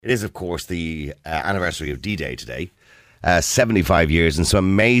It is, of course, the anniversary of D-Day today. 75 years, and some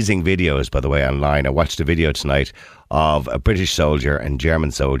amazing videos, by the way, online. I watched a video tonight of a British soldier and German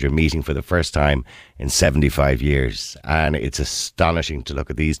soldier meeting for the first time in 75 years. And it's astonishing to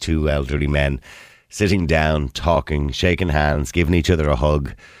look at these two elderly men sitting down, talking, shaking hands, giving each other a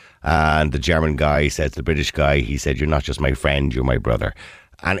hug. And the German guy said to the British guy, he said, "You're not just my friend, you're my brother."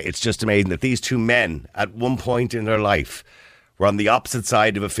 And it's just amazing that these two men, at one point in their life, were on the opposite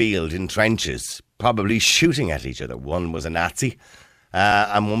side of a field in trenches, probably shooting at each other. One was a Nazi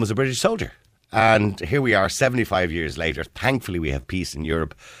and one was a British soldier. And here we are 75 years later. Thankfully, we have peace in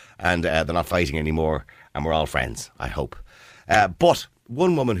Europe and they're not fighting anymore. And we're all friends, I hope. But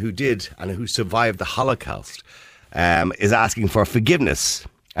one woman who did and who survived the Holocaust is asking for forgiveness.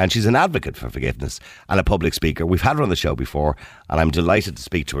 And she's an advocate for forgiveness and a public speaker. We've had her on the show before and I'm delighted to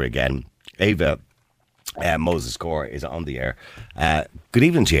speak to her again. Eva Mozes Kor is on the air. Good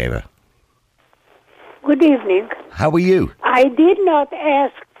evening to you, Eva. Good evening. How are you? I did not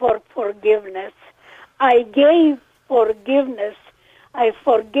ask for forgiveness. I gave forgiveness. I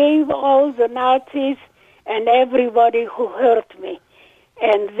forgave all the Nazis and everybody who hurt me.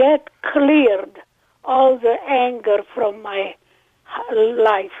 And that cleared all the anger from my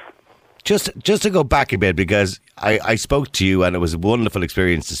life. Just to go back a bit, because I spoke to you and it was a wonderful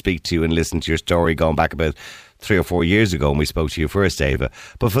experience to speak to you and listen to your story going back about 3 or 4 years ago when we spoke to you first, Eva.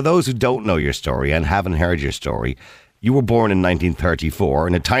 But for those who don't know your story and haven't heard your story, you were born in 1934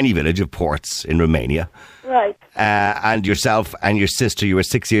 in a tiny village of Ports in Romania. Right. And yourself and your sister, you were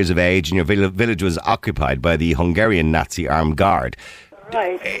 6 years of age and your village was occupied by the Hungarian Nazi armed guard.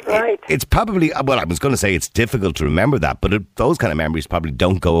 Right. It's probably, well, I was going to say it's difficult to remember that, but those kind of memories probably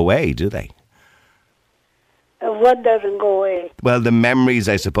don't go away, do they? What doesn't go away? Well, the memories,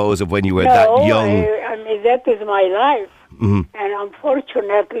 I suppose, of when you were that young. I mean, that is my life. Mm-hmm. And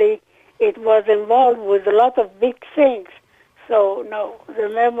unfortunately, it was involved with a lot of big things. So, no, the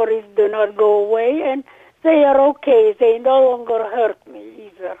memories do not go away, and they are okay. They no longer hurt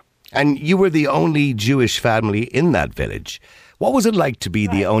me either. And you were the only Jewish family in that village. What was it like to be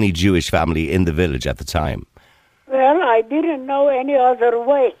the only Jewish family in the village at the time? Well, I didn't know any other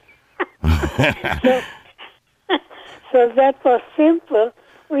way. So that was simple.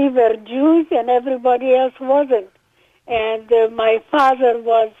 We were Jews and everybody else wasn't. And my father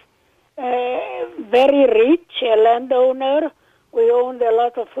was very rich, a landowner. We owned a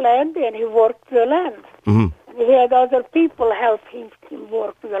lot of land and he worked the land. Mm-hmm. And he had other people help him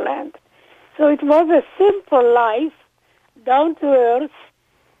work the land. So it was a simple life. Down to earth.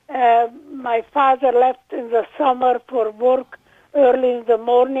 My father left in the summer for work early in the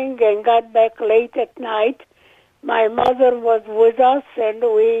morning and got back late at night. My mother was with us and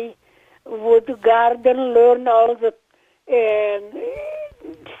we would garden, learn all the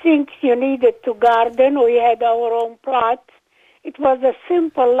things you needed to garden. We had our own plots. It was a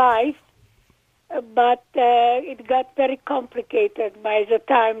simple life, but it got very complicated by the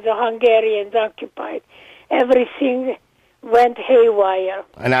time the Hungarians occupied. Everything went haywire.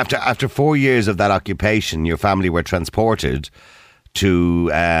 And after 4 years of that occupation, your family were transported to,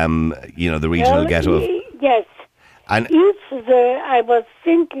 the regional ghetto of... Yes. And I was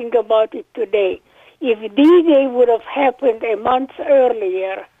thinking about it today. If D-Day would have happened a month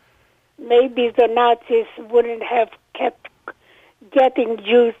earlier, maybe the Nazis wouldn't have kept getting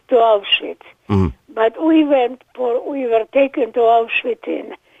Jews to Auschwitz. Mm-hmm. But we were taken to Auschwitz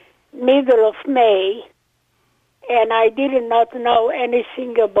in middle of May. And I did not know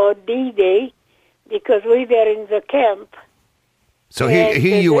anything about D-Day because we were in the camp. So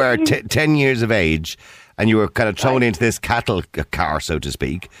here you were, 10 years of age, and you were kind of thrown into this cattle car, so to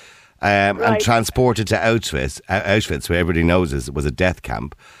speak, and transported to Auschwitz, where everybody knows was a death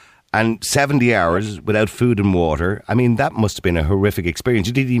camp. And 70 hours without food and water. I mean, that must have been a horrific experience.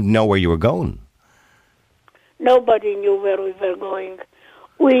 You didn't even know where you were going. Nobody knew where we were going.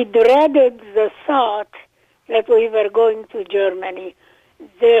 We dreaded the thought that we were going to Germany.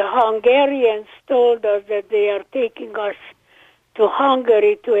 The Hungarians told us that they are taking us to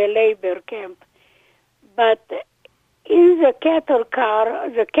Hungary to a labor camp. But in the cattle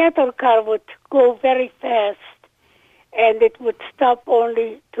car would go very fast and it would stop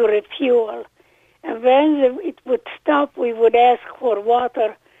only to refuel. And when it would stop, we would ask for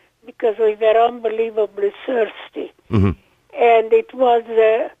water because we were unbelievably thirsty. Mm-hmm. And it was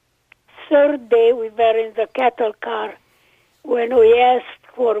the third day we were in the cattle car when we asked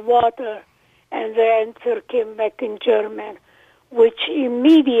for water and the answer came back in German, which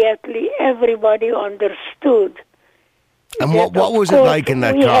immediately everybody understood. And what was it like in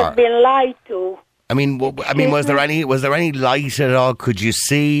that car? We had been lied to. I mean, was there any light at all? Could you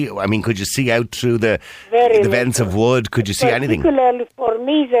see? I mean, could you see out through the vents of wood? Could you see anything? Particularly for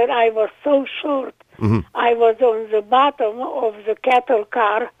me, that I was so short. Mm-hmm. I was on the bottom of the cattle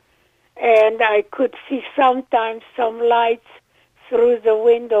car, and I could see sometimes some lights through the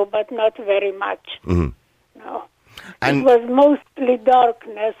window, but not very much. Mm-hmm. No, and it was mostly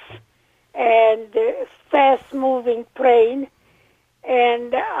darkness and fast-moving train.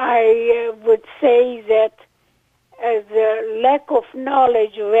 And I would say that the lack of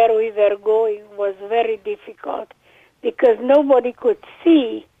knowledge where we were going was very difficult, because nobody could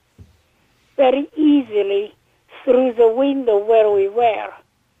see very easily through the window where we were,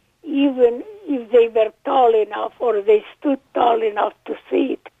 even if they were tall enough or they stood tall enough to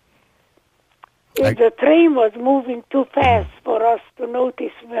see it. The train was moving too fast for us to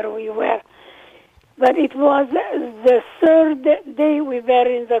notice where we were. But it was the third day we were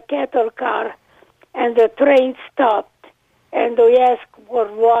in the cattle car, and the train stopped, and we asked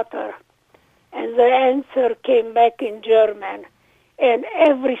for water. And the answer came back in German, and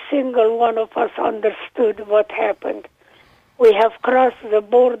every single one of us understood what happened. We have crossed the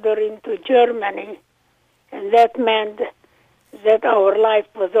border into Germany, and that meant that our life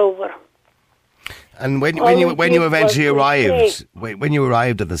was over. And when you eventually arrived, when you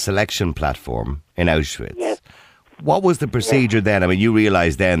arrived at the selection platform in Auschwitz, yes. What was the procedure then? I mean, you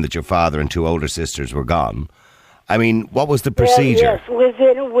realised then that your father and two older sisters were gone. I mean, what was the procedure? Yes,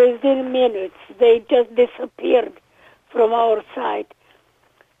 within minutes, they just disappeared from our sight.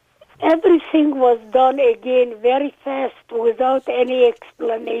 Everything was done again very fast without any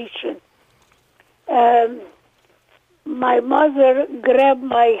explanation. My mother grabbed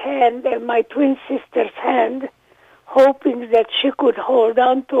my hand and my twin sister's hand, hoping that she could hold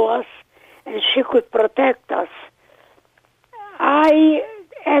on to us and she could protect us. I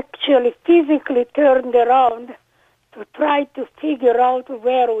actually physically turned around to try to figure out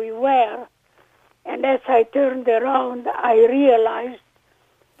where we were. And as I turned around, I realized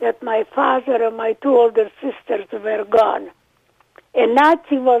that my father and my two older sisters were gone. A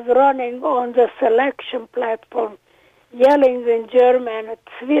Nazi was running on the selection platform, yelling in German,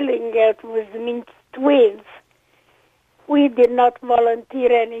 Zwillinge, which means twins. We did not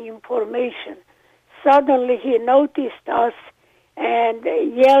volunteer any information. Suddenly he noticed us and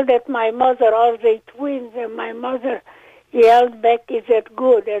yelled at my mother, "Are they twins?" And my mother yelled back, "Is that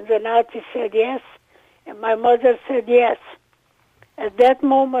good?" And the Nazi said yes, and my mother said yes. At that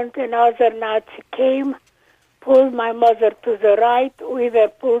moment, another Nazi came, pulled my mother to the right, we were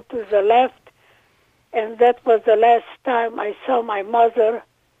pulled to the left, and that was the last time I saw my mother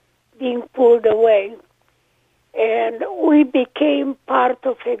being pulled away. And we became part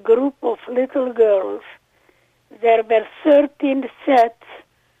of a group of little girls. There were 13 sets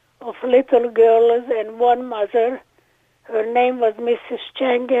of little girls and one mother. Her name was Mrs.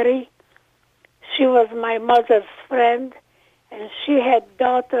 Changeri. She was my mother's friend, and she had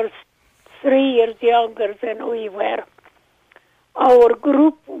daughters 3 years younger than we were. Our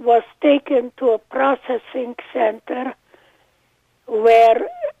group was taken to a processing center where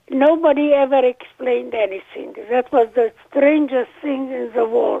nobody ever explained anything. That was the strangest thing in the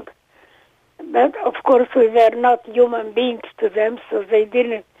world. But, of course, we were not human beings to them, so they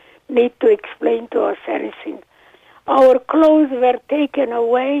didn't need to explain to us anything. Our clothes were taken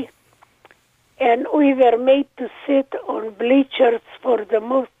away, and we were made to sit on bleachers for the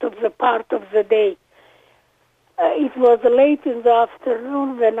most of the part of the day. It was late in the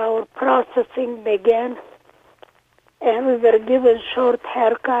afternoon when our processing began, and we were given short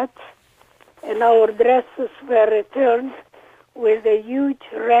haircuts, and our dresses were returned with a huge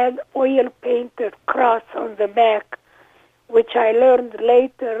red oil-painted cross on the back, which I learned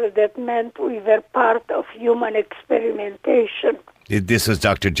later that meant we were part of human experimentation. This was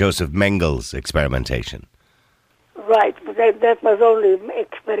Dr. Josef Mengele's experimentation. Right, but that was only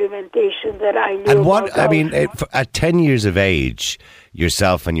experimentation that I knew. And what, I mean, at 10 years of age,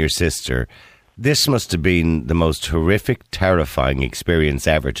 yourself and your sister, this must have been the most horrific, terrifying experience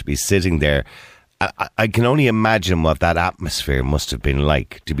ever, to be sitting there. I can only imagine what that atmosphere must have been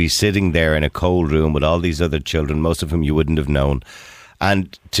like, to be sitting there in a cold room with all these other children, most of whom you wouldn't have known,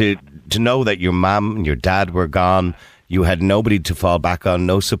 and to know that your mum and your dad were gone, you had nobody to fall back on,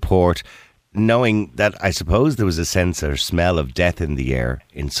 no support, knowing that I suppose there was a sense or smell of death in the air,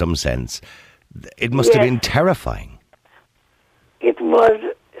 in some sense. It must have been terrifying. It was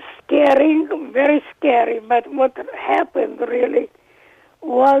scary, very scary, but what happened really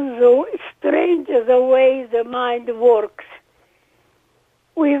was so strange the way the mind works.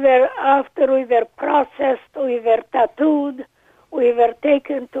 After we were processed, we were tattooed, we were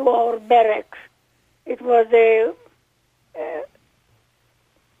taken to our barracks. It was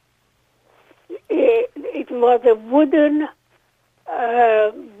a wooden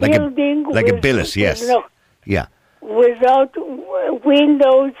building. Like a billet, yes. No, Yeah. without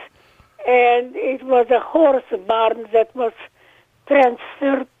windows, and it was a horse barn that was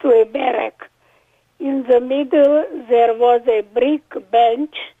transferred to a barrack. In the middle, there was a brick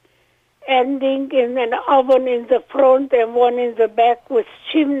bench ending in an oven in the front and one in the back with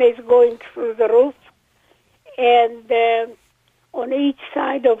chimneys going through the roof. And on each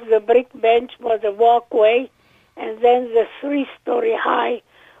side of the brick bench was a walkway, and then the 3-story high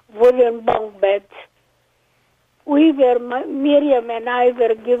wooden bunk beds. Miriam and I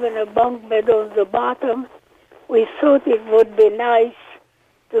were given a bunk bed on the bottom. We thought it would be nice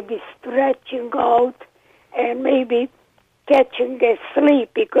to be stretching out and maybe catching a sleep,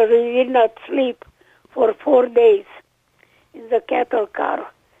 because we did not sleep for 4 days in the cattle car.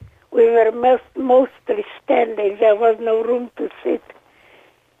 We were mostly standing. There was no room to sit.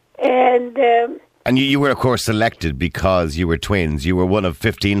 And you were, of course, selected because you were twins. You were one of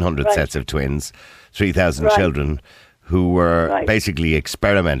 1,500 right. sets of twins, 3,000 right. children, who were right. basically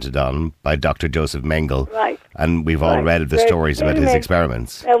experimented on by Dr. Josef Mengele. Right. And we've all read the stories about his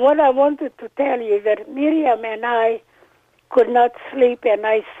experiments. What I wanted to tell you is that Miriam and I could not sleep, and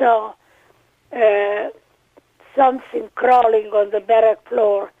I saw something crawling on the barrack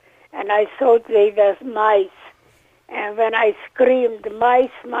floor, and I thought they were mice. And when I screamed,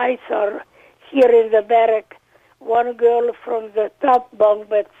 mice are here in the barrack, one girl from the top bunk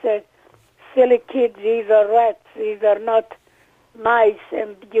bed said, "Silly kids, these are rats, these are not mice,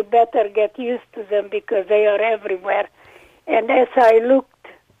 and you better get used to them because they are everywhere." And as I looked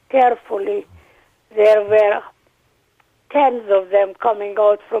carefully, there were tens of them coming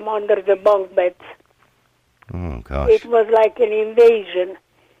out from under the bunk beds. Oh, gosh. It was like an invasion.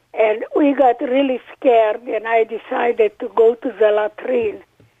 And we got really scared, and I decided to go to the latrine.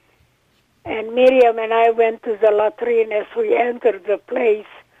 And Miriam and I went to the latrine. As we entered the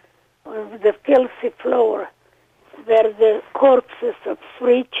place, on the filthy floor were the corpses of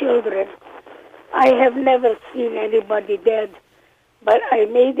 3 children. I have never seen anybody dead, but I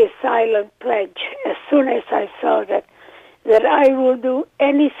made a silent pledge as soon as I saw that I will do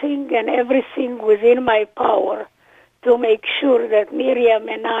anything and everything within my power to make sure that Miriam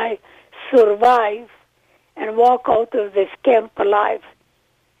and I survive and walk out of this camp alive.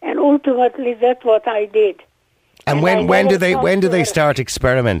 And ultimately, that's what I did. And when do they start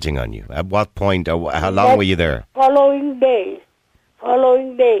experimenting on you? At what point, or how long were you there? Following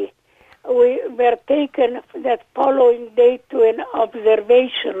day. We were taken that following day to an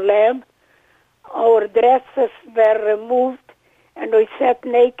observation lab. Our dresses were removed, and we sat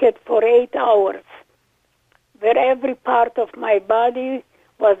naked for 8 hours, where every part of my body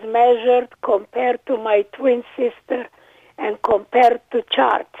was measured, compared to my twin sister, and compared to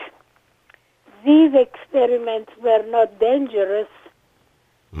charts. These experiments were not dangerous,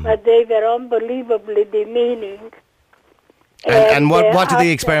 but they were unbelievably demeaning. And what do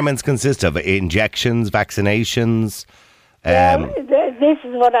the experiments consist of? Injections, vaccinations? This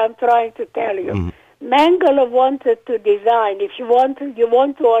is what I'm trying to tell you. Mm-hmm. Mengele wanted to design. If you want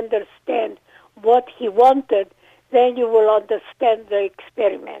to understand what he wanted, then you will understand the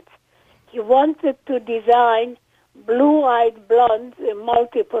experiments. He wanted to design blue-eyed blondes in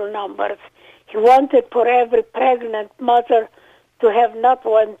multiple numbers. He wanted for every pregnant mother to have not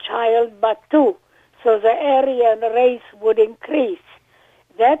 1 child, but 2, so the Aryan race would increase.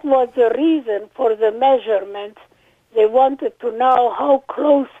 That was the reason for the measurements. They wanted to know how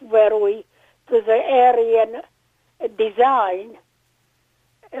close were we to the Aryan design,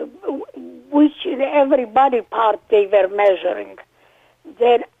 which in every body part they were measuring.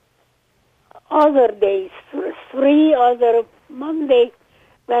 Then other days, 3 other, Monday,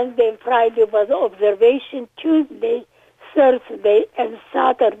 Wednesday, and Friday was observation. Tuesday, Thursday, and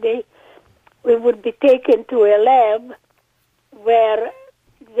Saturday, we would be taken to a lab where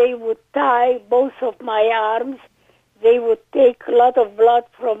they would tie both of my arms. They would take a lot of blood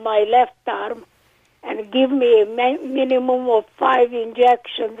from my left arm and give me a minimum of 5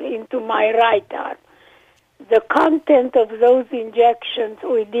 injections into my right arm. The content of those injections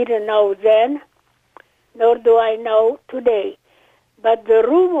we didn't know then, nor do I know today. But the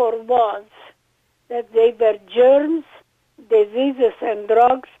rumor was that they were germs, diseases, and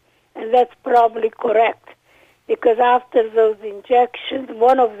drugs, and that's probably correct. Because after those injections,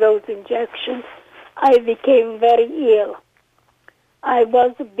 one of those injections, I became very ill. I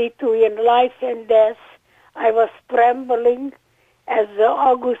was between life and death. I was trembling as the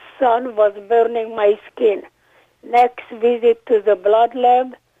August sun was burning my skin. Next visit to the blood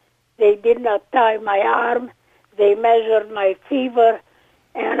lab, They did not tie my arm. They measured my fever,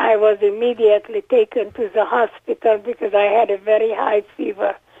 and I was immediately taken to the hospital because I had a very high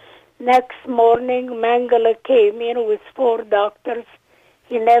fever. Next morning, Mengele came in with 4 doctors.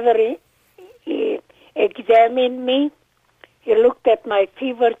 He never examined me. He looked at my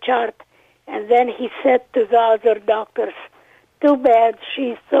fever chart, and then he said to the other doctors, "Too bad,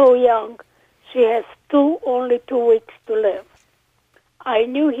 she's so young. She has only 2 weeks to live." I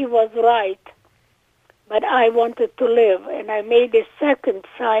knew he was right, but I wanted to live, and I made a second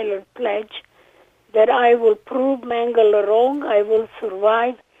silent pledge that I will prove Mengele wrong, I will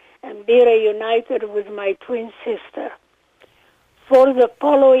survive, and be reunited with my twin sister. For the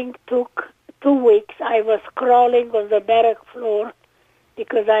following 2 weeks, I was crawling on the barrack floor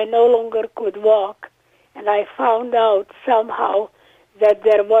because I no longer could walk, and I found out somehow that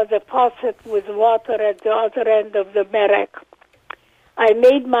there was a faucet with water at the other end of the barrack. I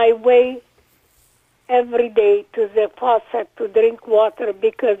made my way every day to the faucet to drink water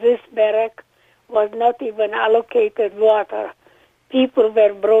because this barrack was not even allocated water. People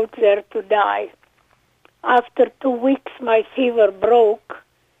were brought there to die. After 2 weeks, my fever broke,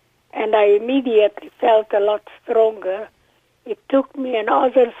 and I immediately felt a lot stronger. It took me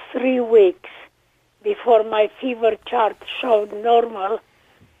another 3 weeks before my fever chart showed normal,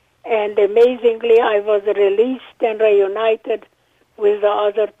 and amazingly, I was released and reunited with the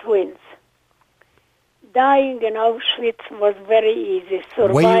other twins. Dying in Auschwitz was very easy.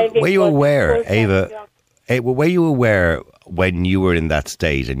 Surviving were you aware, Eva? job. Were you aware when you were in that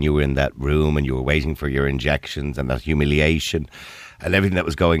state and you were in that room and you were waiting for your injections and that humiliation and everything that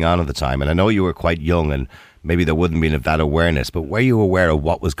was going on at the time? And I know you were quite young and maybe there wouldn't have been that awareness, but were you aware of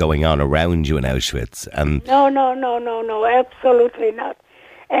what was going on around you in Auschwitz? And No, absolutely not.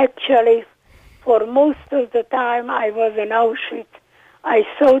 Actually, for most of the time I was in Auschwitz, I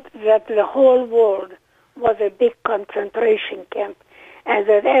thought that the whole world was a big concentration camp and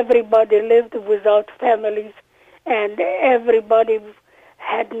that everybody lived without families and everybody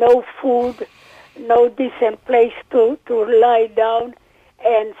had no food, no decent place to lie down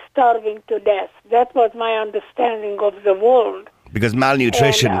and starving to death. That was my understanding of the world. because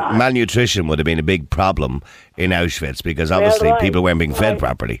malnutrition would have been a big problem in Auschwitz because obviously people weren't being fed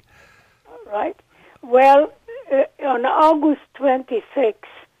properly. Right. Well, on August 26,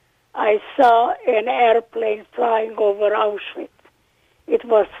 I saw an airplane flying over Auschwitz. It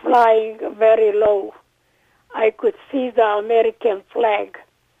was flying very low. I could see the American flag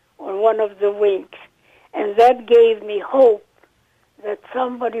on one of the wings, and that gave me hope that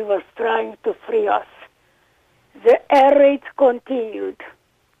somebody was trying to free us. The air raids continued,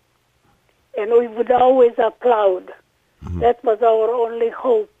 and we would always applaud. Mm-hmm. That was our only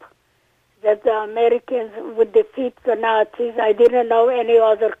hope, that the Americans would defeat the Nazis. I didn't know any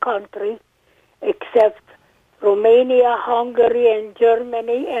other country except Romania, Hungary, and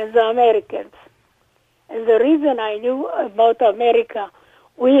Germany, and the Americans. And the reason I knew about America,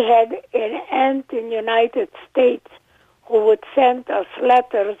 we had an aunt in the United States who would send us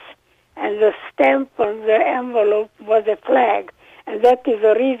letters, and the stamp on the envelope was a flag. And that is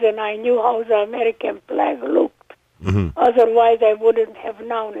the reason I knew how the American flag looked. Mm-hmm. Otherwise, I wouldn't have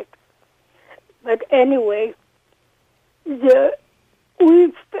known it. But anyway,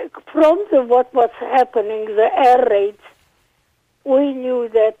 what was happening, the air raids, we knew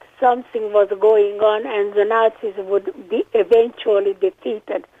that something was going on and the Nazis would be eventually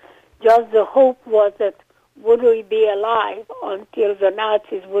defeated. Just the hope was that would we be alive until the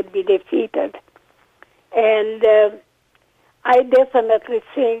Nazis would be defeated. And I definitely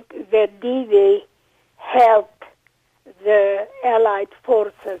think that D-Day helped the Allied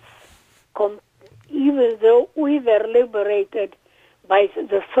forces, even though we were liberated by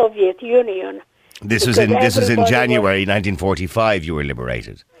the Soviet Union. This was in January 1945. You were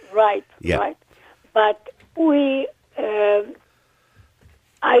liberated, right? Yeah. Right. But we,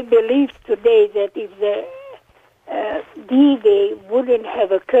 I believe today that if the D-Day wouldn't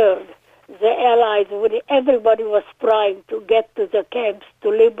have occurred, the Allies would. Everybody was trying to get to the camps to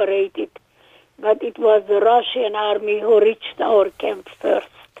liberate it, but it was the Russian army who reached our camps first.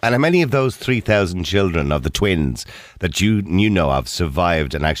 And how many of those 3,000 children of the twins that you know of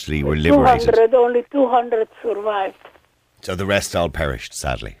survived and actually were liberated? Only 200 survived. So the rest all perished,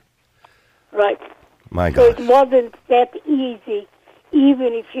 sadly. Right. My God. So it wasn't that easy,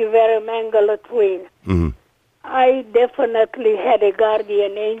 even if you were a Mengele twin. Mm-hmm. I definitely had a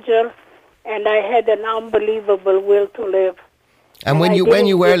guardian angel, and I had an unbelievable will to live. And when you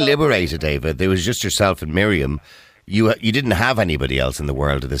were liberated, Eva, there was just yourself and Miriam. You didn't have anybody else in the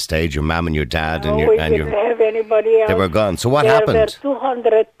world at this stage. Your mum and your dad No, we didn't have anybody else. They were gone. So what there happened? There were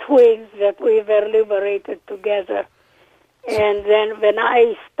 200 twins that we were liberated together. And then when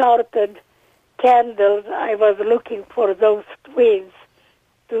I started Candles, I was looking for those twins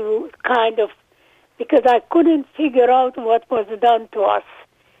to because I couldn't figure out what was done to us.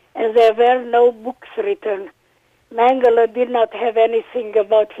 And there were no books written. Mengele did not have anything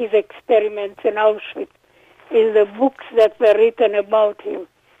about his experiments in Auschwitz in the books that were written about him.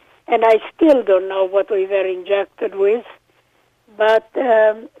 And I still don't know what we were injected with. But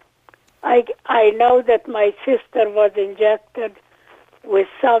I know that my sister was injected with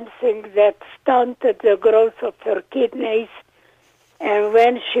something that stunted the growth of her kidneys. And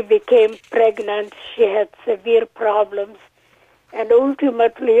when she became pregnant, she had severe problems. And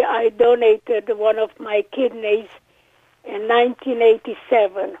ultimately, I donated one of my kidneys in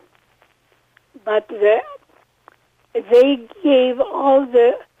 1987. But they gave all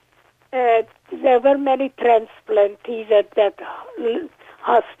there were many transplantees at that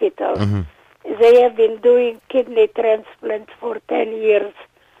hospital. Mm-hmm. They have been doing kidney transplants for 10 years.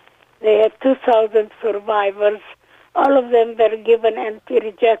 They had 2,000 survivors. All of them were given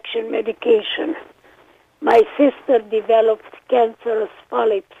anti-rejection medication. My sister developed cancerous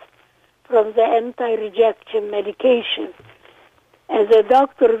polyps from the anti-rejection medication. And the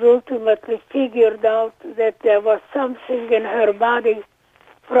doctors ultimately figured out that there was something in her body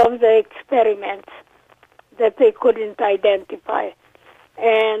from the experiments that they couldn't identify.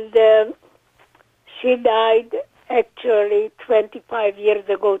 And she died actually 25 years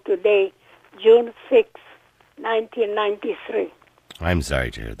ago today, June 6, 1993. I'm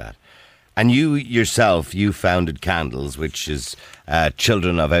sorry to hear that. And you yourself, you founded Candles, which is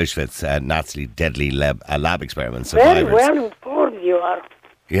Children of Auschwitz, Nazi deadly lab experiment survivors. Very well informed you are.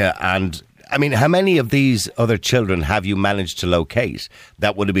 Yeah, and I mean, how many of these other children have you managed to locate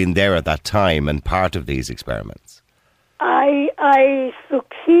that would have been there at that time and part of these experiments? I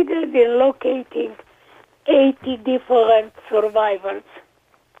succeeded in locating 80 different survivors,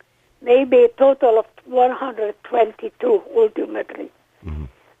 maybe a total of 122 ultimately. Mm-hmm.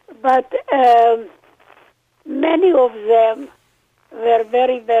 But many of them were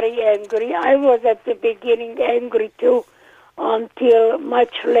very, very angry. I was at the beginning angry too until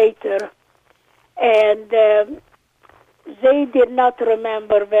much later. And they did not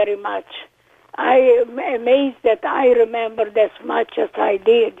remember very much. I am amazed that I remembered as much as I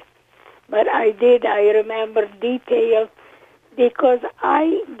did. But I remember details because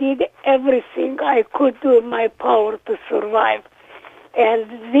I did everything I could do in my power to survive. And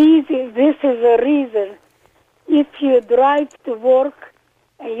this is a reason. If you drive to work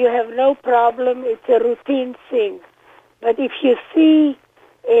and you have no problem, it's a routine thing. But if you see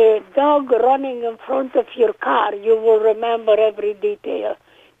a dog running in front of your car, you will remember every detail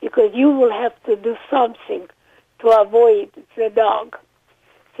because you will have to do something to avoid the dog.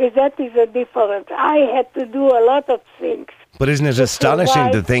 So that is a difference. I had to do a lot of things. But isn't it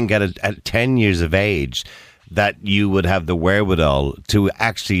astonishing to think at 10 years of age that you would have the wherewithal to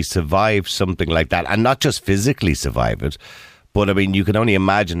actually survive something like that, and not just physically survive it, but I mean, you can only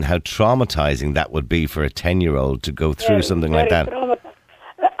imagine how traumatizing that would be for a 10-year-old to go through something like that.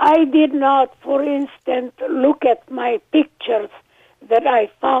 I did not, for instance, look at my pictures that I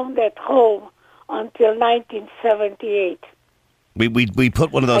found at home until 1978. We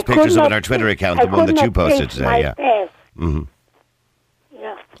put one of those pictures up on our Twitter account, the one that you posted today. Yeah. Mm-hmm.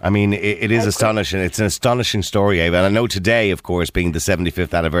 Yeah. I mean, it is astonishing. It's an astonishing story, Eva. And I know today, of course, being the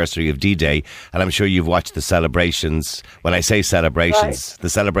 75th anniversary of D-Day, and I'm sure you've watched the celebrations. When I say celebrations, the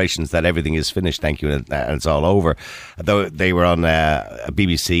celebrations that everything is finished, thank you, and it's all over. Though they were on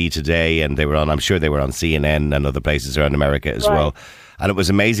BBC today, and I'm sure they were on CNN and other places around America as well. And it was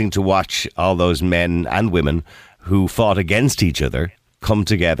amazing to watch all those men and women who fought against each other come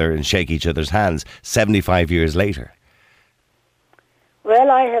together and shake each other's hands 75 years later.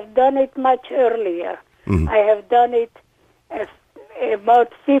 Well, I have done it much earlier. Mm-hmm. I have done it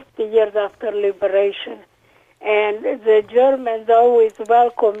about 50 years after liberation. And the Germans always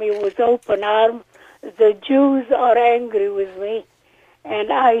welcome me with open arms. The Jews are angry with me.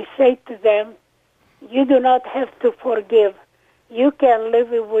 And I say to them, you do not have to forgive. You can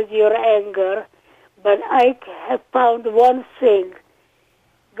live with your anger. But I have found one thing.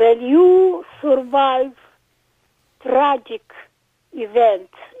 When you survive tragic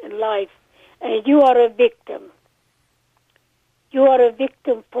events in life and you are a victim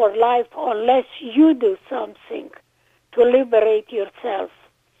for life unless you do something to liberate yourself.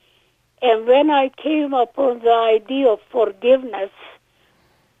 And when I came upon the idea of forgiveness,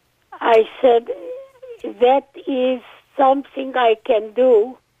 I said, that is something I can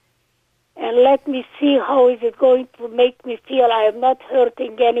do, and let me see how is it going to make me feel I am not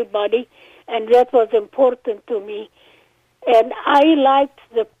hurting anybody, and that was important to me. And I liked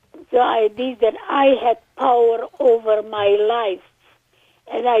the idea that I had power over my life,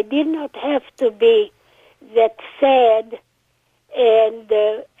 and I did not have to be that sad and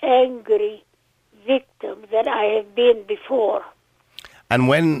angry victim that I have been before. And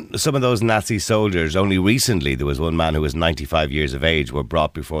when some of those Nazi soldiers, only recently there was one man who was 95 years of age, were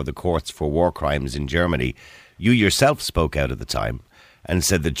brought before the courts for war crimes in Germany, you yourself spoke out at the time and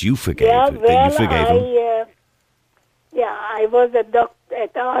said that you forgave, him. I was a doctor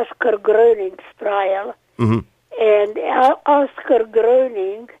at Oscar Groening's trial, and Oscar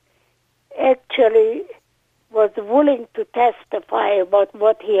Groening actually was willing to testify about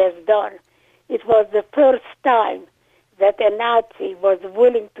what he has done. It was the first time that a Nazi was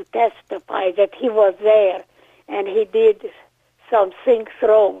willing to testify that he was there and he did some things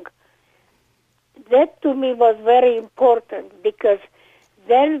wrong. That to me was very important, because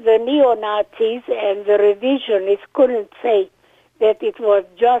then the neo-Nazis and the revisionists couldn't say that it was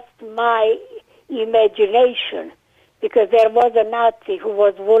just my imagination, because there was a Nazi who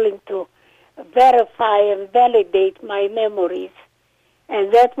was willing to verify and validate my memories.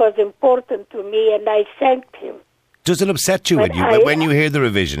 And that was important to me, and I thanked him. Does it upset you when you hear the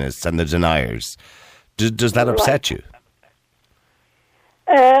revisionists and the deniers? Does that upset you?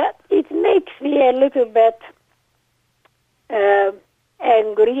 It makes me a little bit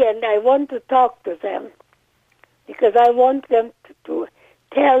angry, and I want to talk to them, because I want them to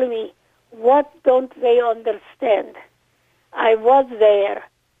tell me what don't they understand. I was there.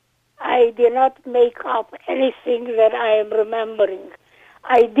 I did not make up anything that I am remembering.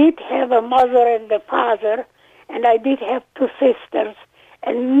 I did have a mother and a father, and I did have two sisters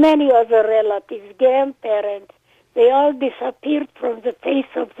and many other relatives, grandparents. They all disappeared from the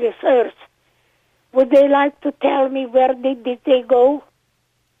face of this earth. Would they like to tell me where did they go?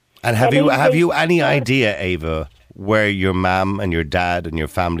 And have you any idea, Eva, where your mum and your dad and your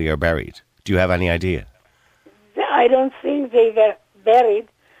family are buried? Do you have any idea? I don't think they were buried.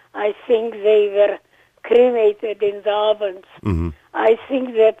 I think they were cremated in the ovens. Mm-hmm. I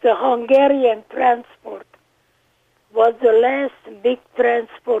think that the Hungarian transport was the last big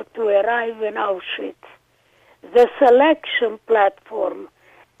transport to arrive in Auschwitz. The selection platform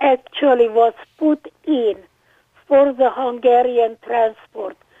actually was put in for the Hungarian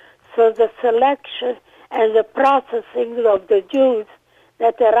transport, so the selection and the processing of the Jews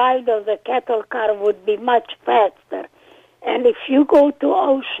that arrived on the cattle car would be much faster. And if you go to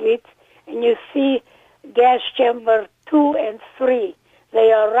Auschwitz and you see gas chamber 2 and 3,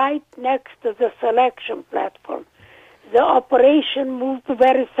 they are right next to the selection platform. The operation moved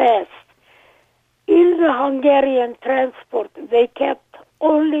very fast. In the Hungarian transport, they kept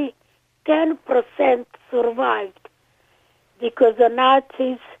only 10% survived, because the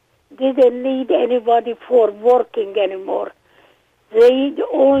Nazis didn't need anybody for working anymore. They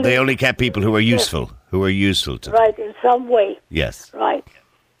only kept people who were useful, to them. Right, in some way. Yes. Right.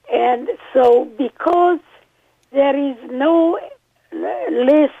 And so because there is no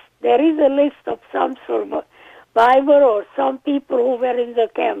list, there is a list of some survivor or some people who were in the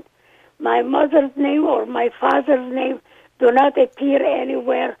camp. My mother's name or my father's name do not appear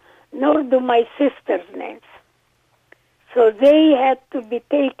anywhere, nor do my sister's names. So they had to be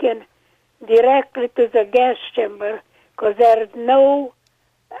taken directly to the gas chamber, because there is no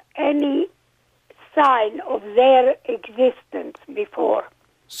any sign of their existence before.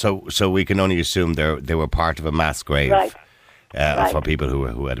 So we can only assume they were part of a mass grave, right. For people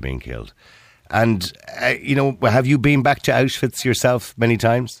who had been killed. And have you been back to Auschwitz yourself many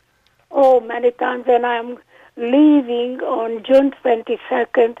times? Oh, many times, and I'm leaving on June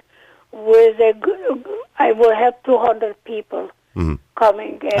 22nd I will have 200 people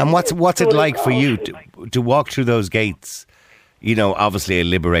coming. And what's it like for you to walk through those gates? Obviously a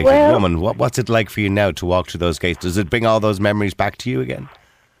liberated woman. What's it like for you now to walk through those gates? Does it bring all those memories back to you again?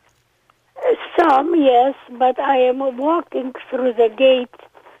 Some, yes, but I am walking through the gate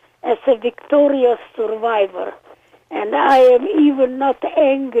as a victorious survivor. And I am even not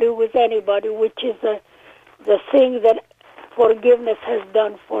angry with anybody, which is the thing that forgiveness has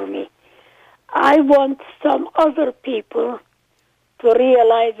done for me. I want some other people to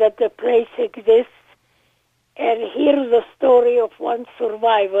realize that the place exists and hear the story of one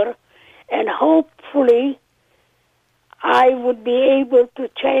survivor, and hopefully I would be able to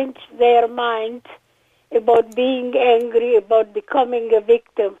change their mind about being angry, about becoming a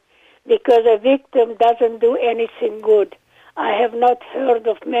victim, because a victim doesn't do anything good. I have not heard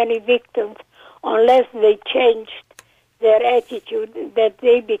of many victims unless they changed their attitude, that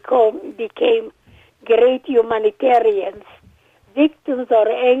they became great humanitarians. Victims are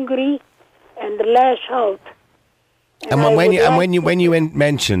angry and lash out. And when you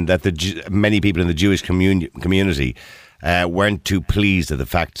mentioned that many people in the Jewish community weren't too pleased at the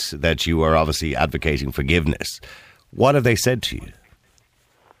fact that you were obviously advocating forgiveness, what have they said to you?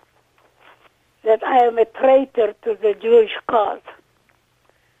 That I am a traitor to the Jewish cause.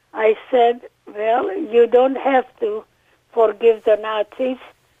 I said, well, you don't have to forgive the Nazis.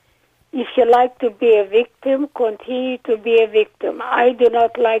 If you like to be a victim, continue to be a victim. I do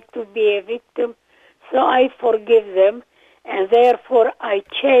not like to be a victim, so I forgive them, and therefore I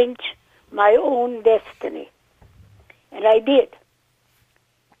change my own destiny. And I did.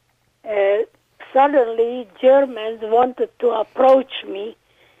 Suddenly, Germans wanted to approach me.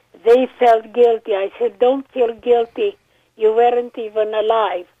 They felt guilty. I said, don't feel guilty. You weren't even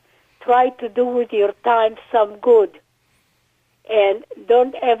alive. Try to do with your time some good. And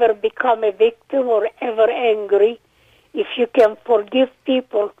don't ever become a victim or ever angry. If you can forgive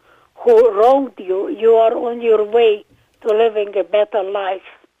people who wronged you, you are on your way to living a better life.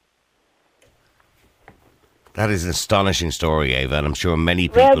 That is an astonishing story, Eva, and I'm sure many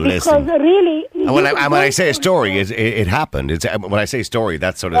people listen. Really, and when I say a story, it happened. When I say story,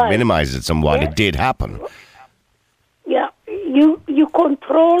 that sort of minimizes it somewhat. Yeah. It did happen. Yeah, you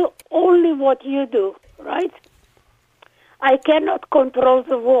control only what you do, right? I cannot control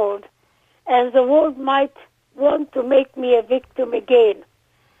the world, and the world might want to make me a victim again.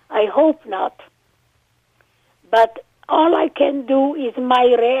 I hope not. But all I can do is my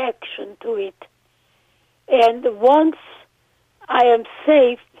reaction to it. And once I am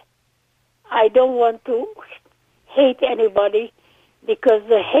safe, I don't want to hate anybody, because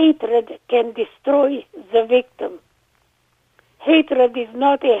the hatred can destroy the victim. Hatred is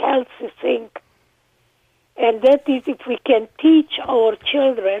not a healthy thing. And that is if we can teach our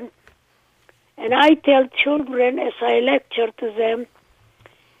children, and I tell children as I lecture to them,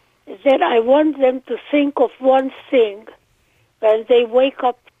 that I want them to think of one thing when they wake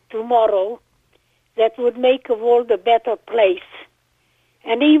up tomorrow that would make the world a better place.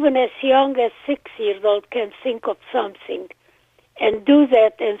 And even as young as 6 years old can think of something and do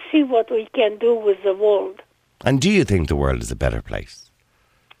that and see what we can do with the world. And do you think the world is a better place?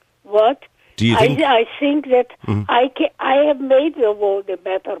 What? Do you think? I think that I have made the world a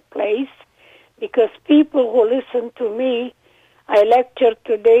better place, because people who listen to me, I lecture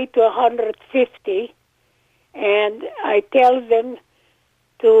today to 150, and I tell them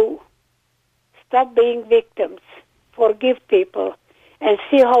to stop being victims, forgive people, and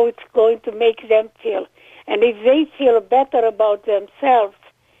see how it's going to make them feel. And if they feel better about themselves,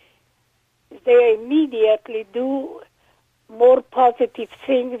 they immediately do more positive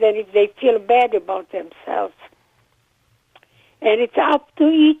things than if they feel bad about themselves. And it's up to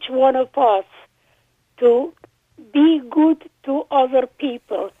each one of us to be good to other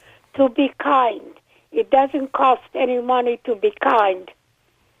people, to be kind. It doesn't cost any money to be kind.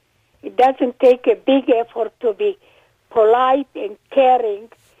 It doesn't take a big effort to be polite and caring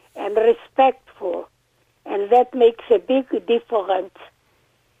and respectful. And that makes a big difference.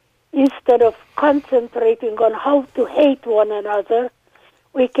 Instead of concentrating on how to hate one another,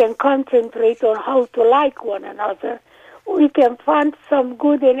 we can concentrate on how to like one another. We can find some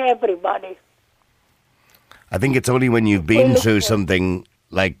good in everybody. I think it's only when you've been through something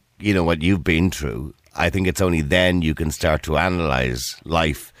like, what you've been through, I think it's only then you can start to analyze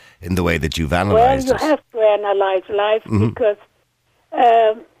life in the way that you've analyzed it. Well, you have to analyze life because,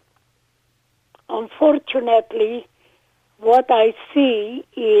 unfortunately, what I see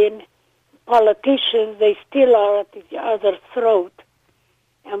in politicians, they still are at each other's throat.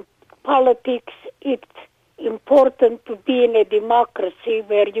 And politics, it's important to be in a democracy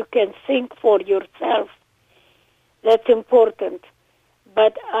where you can think for yourself. That's important.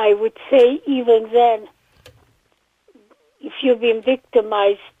 But I would say even then, if you've been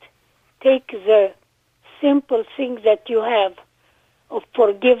victimized, take the simple things that you have of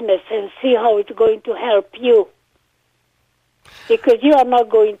forgiveness and see how it's going to help you. Because you are not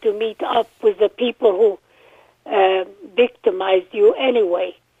going to meet up with the people who victimized you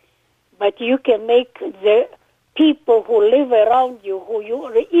anyway. But you can make the people who live around you, who you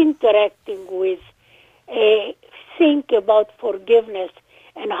are interacting with, think about forgiveness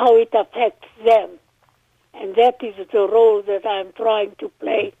and how it affects them. And that is the role that I'm trying to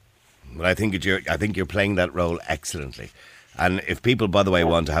play. Well, I think you're playing that role excellently. And if people, by the way,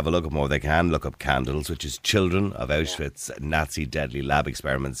 want to have a look at more, they can look up Candles, which is Children of Auschwitz Nazi Deadly Lab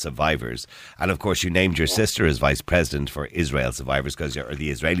Experiment Survivors. And of course, you named your sister as vice president for Israel survivors, or the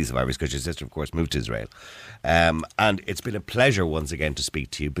Israeli survivors, because your sister, of course, moved to Israel. And it's been a pleasure once again to speak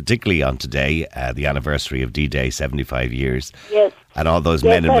to you, particularly on today, the anniversary of D-Day, 75 years. Yes. And all those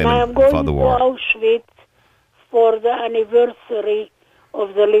men and women who fought the war. I am going to Auschwitz for the anniversary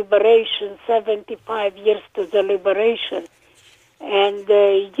of the liberation, 75 years to the liberation. And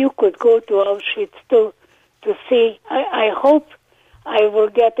you could go to Auschwitz to see. I hope I will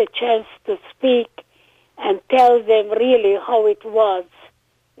get a chance to speak and tell them really how it was,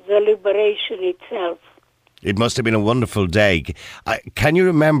 the liberation itself. It must have been a wonderful day. Can you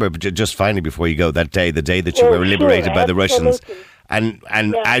remember, just finally before you go, that day, the day that you were liberated by the Russians?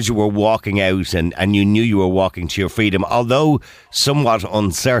 And as you were walking out and you knew you were walking to your freedom, although somewhat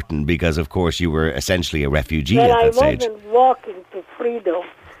uncertain because, of course, you were essentially a refugee at that stage. I wasn't walking to freedom.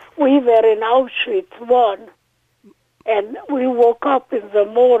 We were in Auschwitz I, and we woke up in the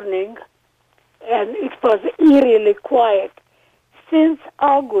morning, and it was eerily quiet. Since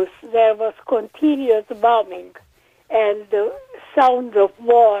August, there was continuous bombing and the sound of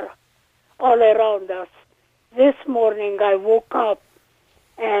war all around us. This morning I woke up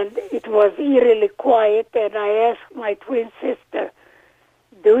and it was eerily quiet, and I asked my twin sister,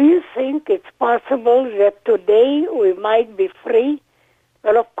 do you think it's possible that today we might be free?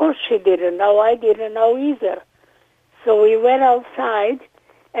 Well, of course she didn't know. I didn't know either. So we went outside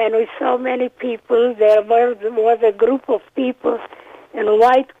and we saw many people. There was a group of people in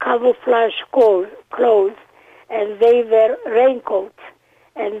white camouflage clothes, and they were raincoats,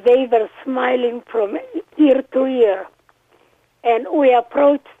 and they were smiling from ear to ear. And we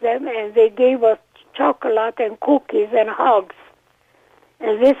approached them, and they gave us chocolate and cookies and hugs.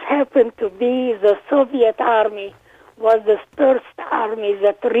 And this happened to be the Soviet army, was the first army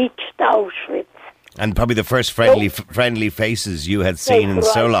that reached Auschwitz. And probably the first friendly faces you had seen in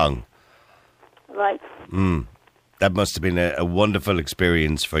so long. Right. That must have been a wonderful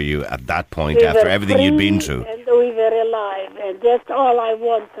experience for you at that point, after everything you'd been through. And we were alive, and that's all I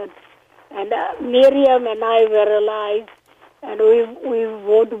wanted. And Miriam and I were alive, and we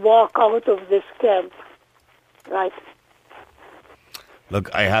would walk out of this camp. Right. Look,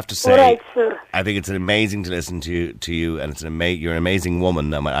 I have to say, right, sir. I think it's amazing to listen to you, and you're an amazing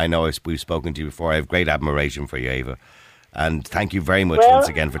woman. I know we've spoken to you before. I have great admiration for you, Eva. And thank you very much once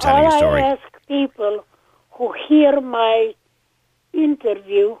again for telling your story. I ask people who hear my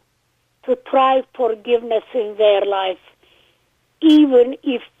interview to try forgiveness in their life, even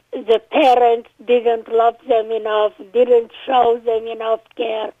if the parents didn't love them enough, didn't show them enough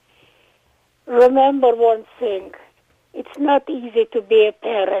care. Remember one thing, it's not easy to be a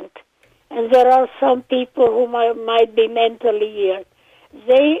parent, and there are some people who might be mentally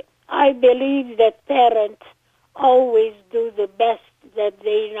ill. I believe that parents always do the best that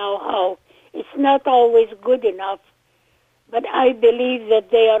they know how. It's not always good enough, but I believe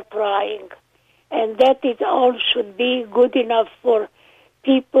that they are trying, and that it all should be good enough for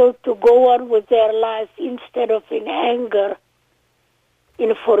people to go on with their lives instead of in anger,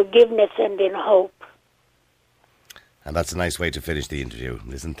 in forgiveness and in hope. And that's a nice way to finish the interview.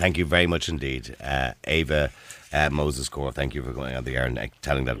 Listen, thank you very much indeed. Eva Mozes Kor, thank you for going on the air and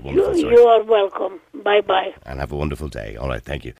telling that wonderful story. You are welcome. Bye-bye. And have a wonderful day. All right, thank you.